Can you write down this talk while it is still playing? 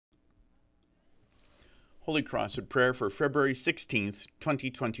Holy Cross of Prayer for February 16th,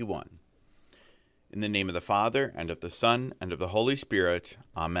 2021. In the name of the Father, and of the Son, and of the Holy Spirit.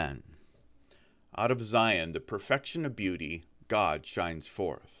 Amen. Out of Zion, the perfection of beauty, God shines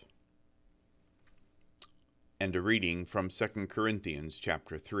forth. And a reading from 2 Corinthians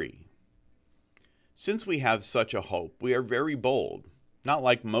chapter 3. Since we have such a hope, we are very bold, not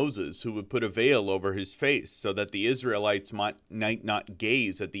like Moses, who would put a veil over his face so that the Israelites might not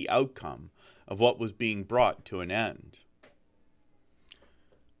gaze at the outcome of what was being brought to an end.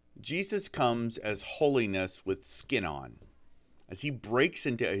 Jesus comes as holiness with skin on. As he breaks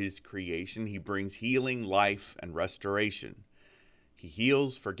into his creation, he brings healing, life, and restoration. He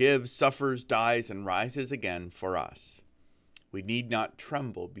heals, forgives, suffers, dies, and rises again for us. We need not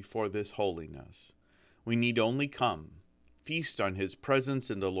tremble before this holiness. We need only come, feast on his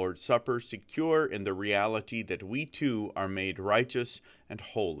presence in the Lord's Supper, secure in the reality that we too are made righteous and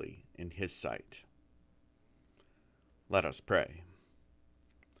holy in his sight. Let us pray.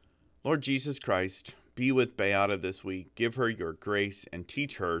 Lord Jesus Christ, be with Beata this week. Give her your grace and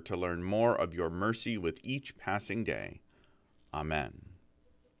teach her to learn more of your mercy with each passing day. Amen.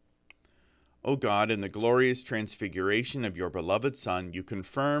 O God, in the glorious transfiguration of your beloved Son, you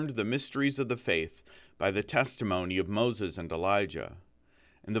confirmed the mysteries of the faith by the testimony of Moses and Elijah.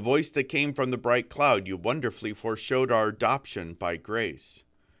 In the voice that came from the bright cloud, you wonderfully foreshowed our adoption by grace.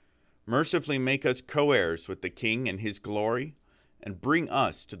 Mercifully make us co-heirs with the King and his glory, and bring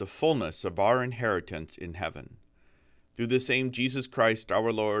us to the fullness of our inheritance in heaven. Through the same Jesus Christ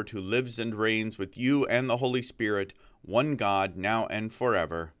our Lord, who lives and reigns with you and the Holy Spirit, one God, now and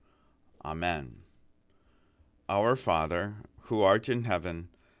forever. Amen. Our Father, who art in heaven,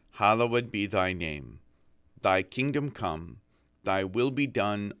 hallowed be thy name. Thy kingdom come, thy will be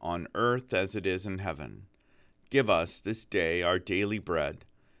done on earth as it is in heaven. Give us this day our daily bread,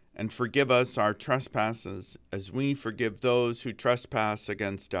 and forgive us our trespasses, as we forgive those who trespass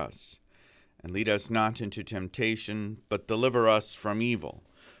against us. And lead us not into temptation, but deliver us from evil.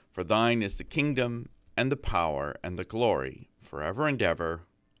 For thine is the kingdom, and the power, and the glory, forever and ever.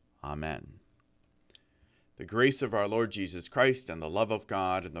 Amen. The grace of our Lord Jesus Christ, and the love of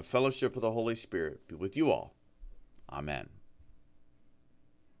God, and the fellowship of the Holy Spirit be with you all. Amen.